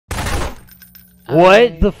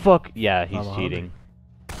What the fuck? Yeah, he's I'm cheating.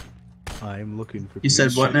 I'm looking for. You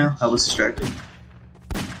said what now? I was distracted.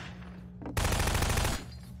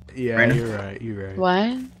 Yeah, Brandon? you're right. You're right.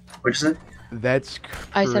 What? What'd you say? That's crazy.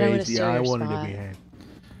 I said I'm gonna steal I your wanted spot. to be hacked.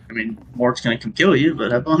 I mean, Mort's gonna come kill you,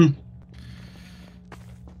 but have fun.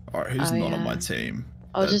 Alright, who's Oh, not on yeah. my team?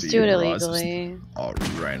 I'll That'd just be do it Rise of- illegally. Oh,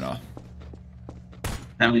 Reyna.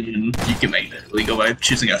 I mean, you can make that illegal by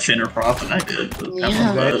choosing a Finn or prop, and I did. But have Yeah.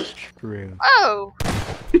 fun That's with true. Oh!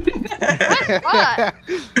 it. What?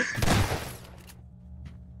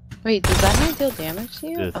 Wait, does that not deal damage to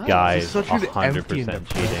you? This Oh. guy This is is such an 100% empty and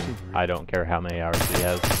cheating. depressing I don't care how many hours he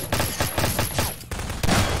has.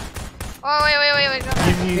 Oh, wait, go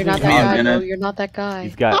back. You're not Give me a that guy, bro. minute. You're not that guy.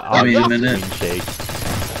 He's got Give me a auto minute. screen shake.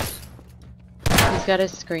 He's got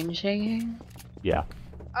his screen shaking. Yeah.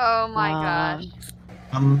 Oh my gosh.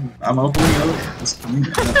 I'm opening up. Just give me a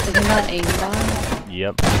minute. Is he not aimbot?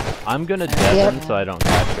 Yep. I'm gonna death Yep. him so I don't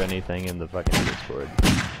capture anything in the fucking Discord.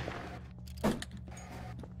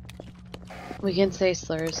 We can say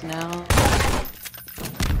slurs now.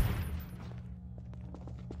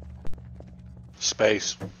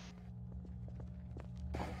 Space.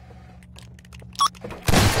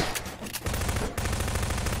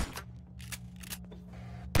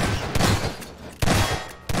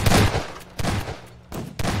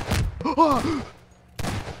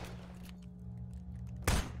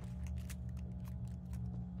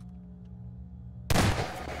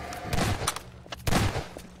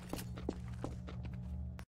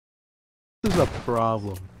 This is a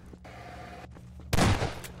problem.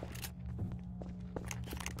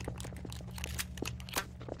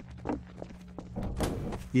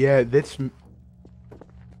 Yeah, that's.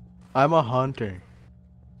 I'm a hunter.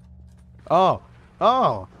 Oh,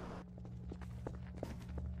 oh.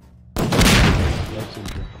 That's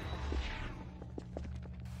interesting.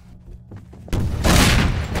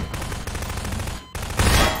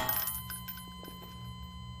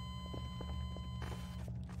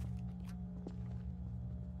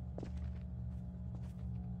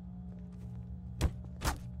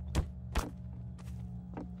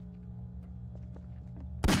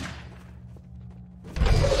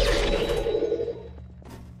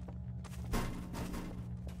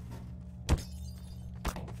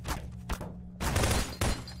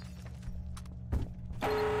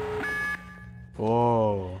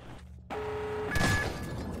 Oh.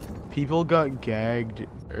 People got gagged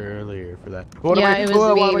earlier for that. What am Yeah, I- it what was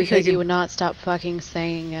am me I because taking? you would not stop fucking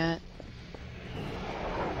saying it.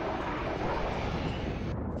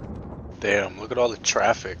 Damn, look at all the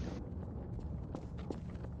traffic.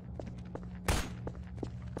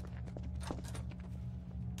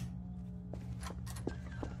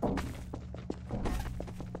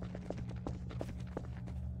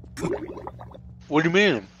 What do you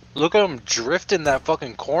mean? Look at them drifting that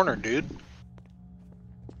fucking corner, dude.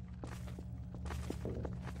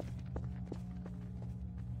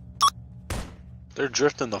 They're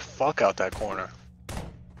drifting the fuck out that corner.